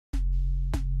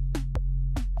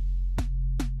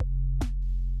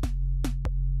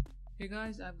Hey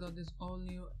guys, I've got this all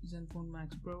new Zenfone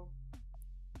Max Pro.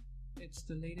 It's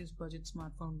the latest budget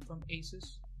smartphone from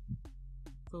ASUS.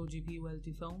 4GB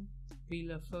ULT phone,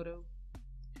 Vlog photo.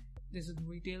 This is the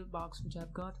retail box which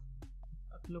I've got.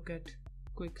 Look at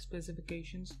quick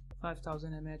specifications: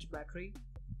 5000 mAh battery,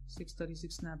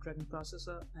 636 Snapdragon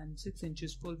processor, and 6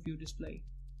 inches full view display.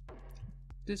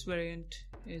 This variant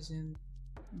is in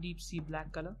deep sea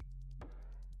black color.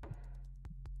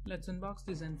 Let's unbox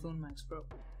the Zenfone Max Pro.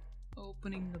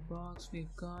 Opening the box,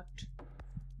 we've got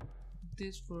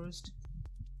this first,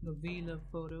 the Vlog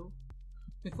photo.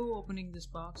 Before opening this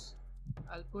box,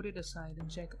 I'll put it aside and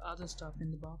check other stuff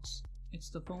in the box. It's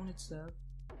the phone itself.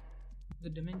 The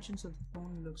dimensions of the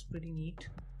phone looks pretty neat.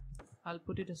 I'll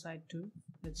put it aside too.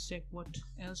 Let's check what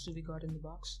else do we got in the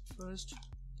box. First,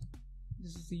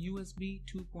 this is the USB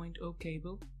 2.0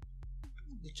 cable,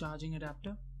 the charging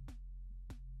adapter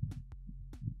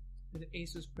with the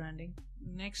ASUS branding.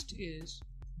 Next is,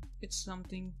 it's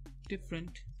something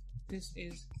different. This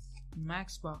is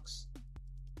Maxbox.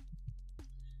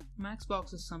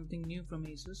 Maxbox is something new from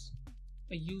ASUS.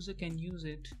 A user can use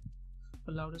it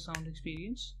for louder sound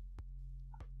experience.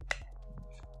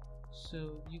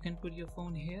 So you can put your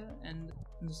phone here and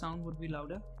the sound would be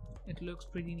louder. It looks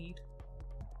pretty neat.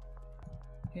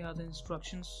 Here are the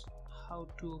instructions how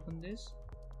to open this.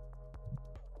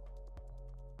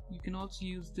 You can also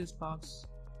use this box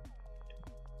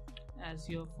as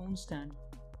your phone stand.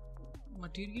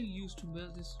 Material used to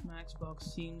build this Maxbox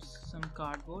seems some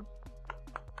cardboard.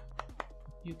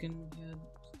 You can hear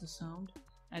the sound,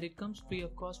 and it comes free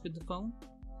of cost with the phone,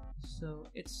 so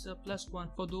it's a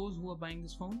 +1 for those who are buying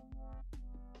this phone.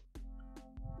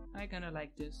 I kinda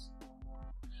like this.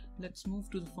 Let's move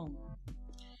to the phone.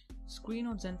 Screen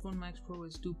on Zenfone Max Pro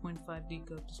is 2.5D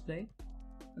curved display.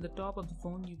 At the top of the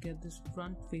phone you get this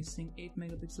front facing 8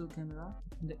 megapixel camera,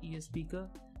 the ear speaker,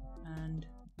 and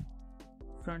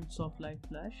front soft light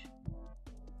flash.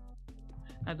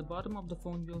 At the bottom of the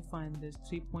phone you'll find this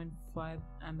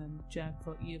 3.5mm jack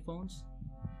for earphones,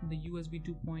 the USB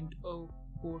 2.0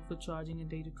 port for charging and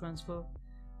data transfer,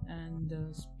 and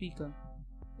the speaker.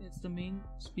 It's the main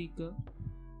speaker.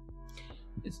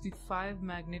 It's the 5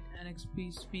 magnet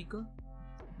NXP speaker,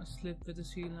 a slip with the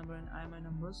serial number and IMEI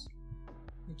numbers,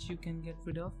 which you can get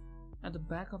rid of. At the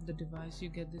back of the device you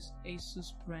get this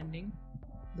ASUS branding.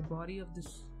 The body of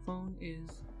this phone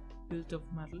is built of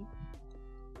metal.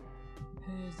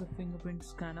 Here's the fingerprint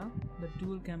scanner, the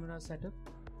dual camera setup.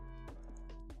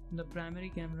 The primary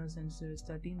camera sensor is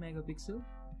 13 megapixel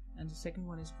and the second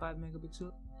one is 5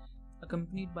 megapixel,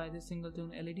 accompanied by the single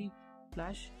tone LED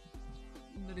flash.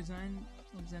 The design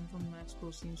of Zenfone Max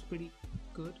Pro seems pretty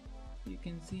good. You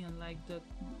can see, unlike the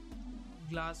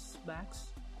glass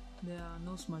backs, there are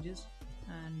no smudges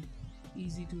and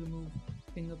easy to remove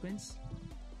fingerprints,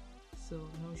 so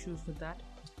no issues with that.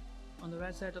 On the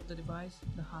right side of the device,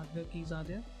 the hardware keys are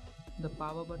there, the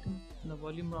power button, the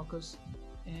volume rockers,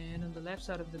 and on the left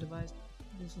side of the device,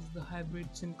 this is the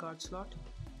hybrid SIM card slot.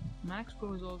 Max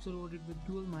Pro is also loaded with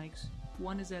dual mics.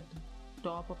 One is at the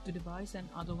top of the device and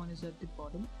other one is at the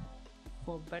bottom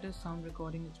for better sound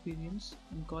recording experience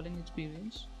and calling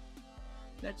experience.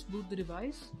 Let's boot the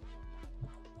device.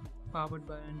 Powered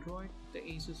by Android, the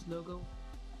ASUS logo.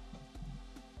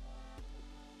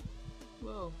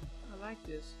 Whoa, I like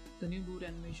this. The new boot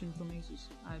animation from ASUS.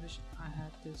 I wish I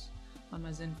had this on my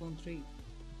Zenfone 3.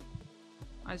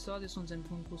 I saw this on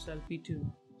Zenfone 4 Selfie too,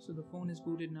 so the phone is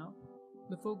booted now.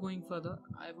 Before going further,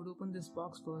 I would open this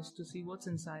box first to see what's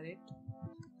inside it.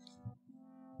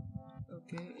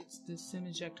 Okay, it's this SIM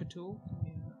ejector tool.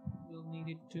 Yeah, we'll need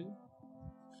it too.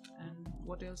 And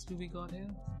what else do we got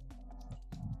here?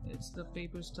 It's the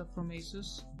paper stuff from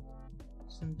ASUS,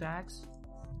 some tags,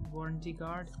 warranty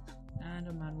card, and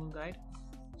a manual guide.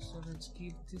 So let's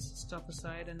keep this stuff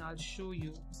aside and I'll show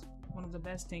you one of the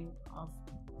best things of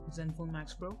Zenfone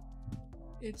Max Pro.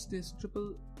 It's this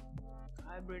triple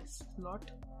hybrid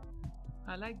slot.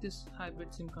 I like this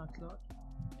hybrid SIM card slot,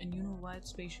 and you know why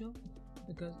it's special?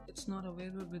 Because it's not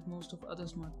available with most of other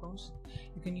smartphones.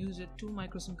 You can use it 2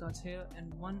 micro SIM cards here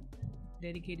and 1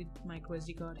 dedicated micro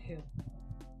SD card here.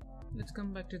 Let's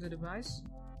come back to the device.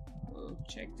 Oh,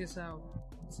 check this out.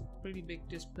 It's a pretty big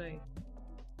display.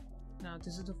 Now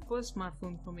this is the first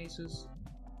smartphone from ASUS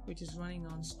which is running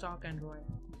on stock Android.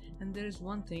 And there is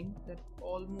one thing that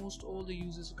almost all the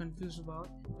users are confused about,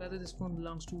 whether this phone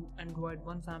belongs to Android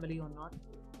 1 family or not,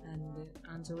 and the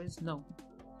answer is no.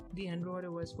 The Android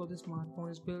OS for this smartphone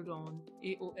is built on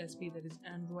AOSP, that is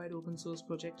Android Open Source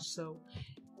Project, so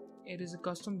it is a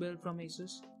custom build from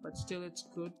ASUS, but still it's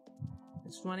good.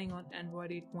 It's running on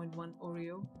Android 8.1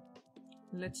 Oreo.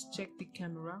 Let's check the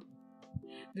camera.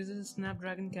 This is a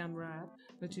Snapdragon camera app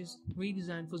which is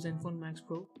redesigned for Zenfone Max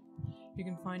Pro. You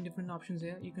can find different options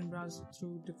here. You can browse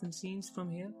through different scenes from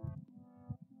here.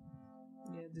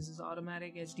 Yeah, this is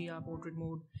automatic HDR portrait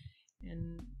mode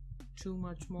and too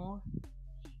much more.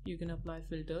 You can apply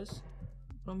filters.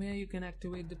 From here you can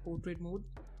activate the portrait mode,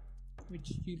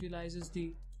 which utilizes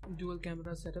the dual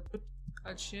camera setup.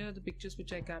 I'll share the pictures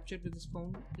which I captured with this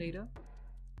phone later.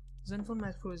 Zenfone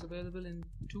Max Pro is available in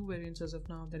two variants as of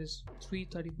now, that is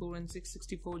 334 and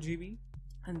 664 GB,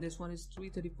 and this one is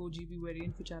 334 GB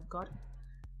variant which I've got.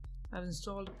 I've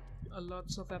installed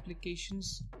lots of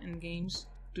applications and games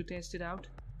to test it out.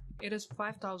 It has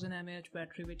 5000 mAh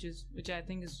battery, which I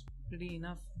think is pretty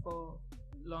enough for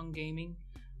long gaming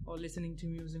or listening to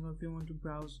music, or if you want to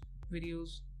browse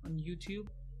videos on YouTube.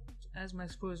 As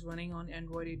Max Pro is running on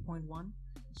Android 8.1,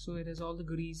 so it has all the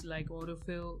goodies like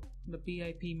autofill, the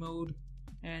PIP mode,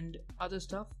 and other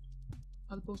stuff.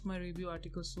 I'll post my review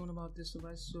article soon about this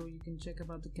device, so you can check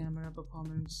about the camera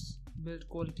performance, build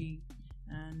quality,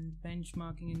 and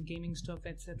benchmarking and gaming stuff,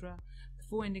 etc.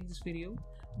 Before ending this video,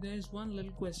 there is one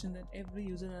little question that every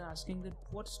user are asking, that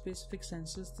what specific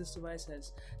sensors this device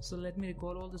has. So let me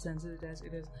recall all the sensors it has.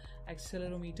 It has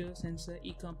accelerometer sensor,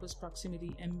 e-compass,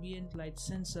 proximity, ambient light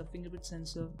sensor, fingerprint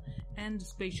sensor, and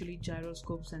spatially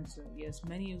gyroscope sensor. Yes,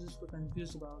 many users were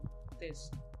confused about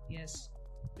this. Yes,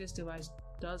 this device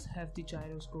does have the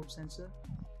gyroscope sensor.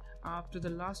 After the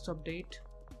last update,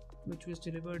 which was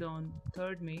delivered on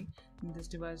 3rd May, this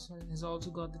device has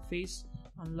also got the face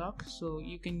unlock, so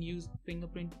you can use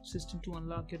fingerprint system to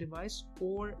unlock your device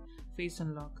or face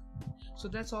unlock. So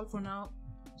that's all for now.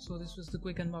 So this was the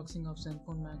quick unboxing of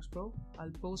Zenfone Max Pro. I'll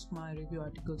post my review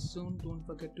articles soon. Don't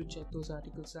forget to check those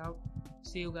articles out.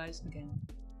 See you guys again.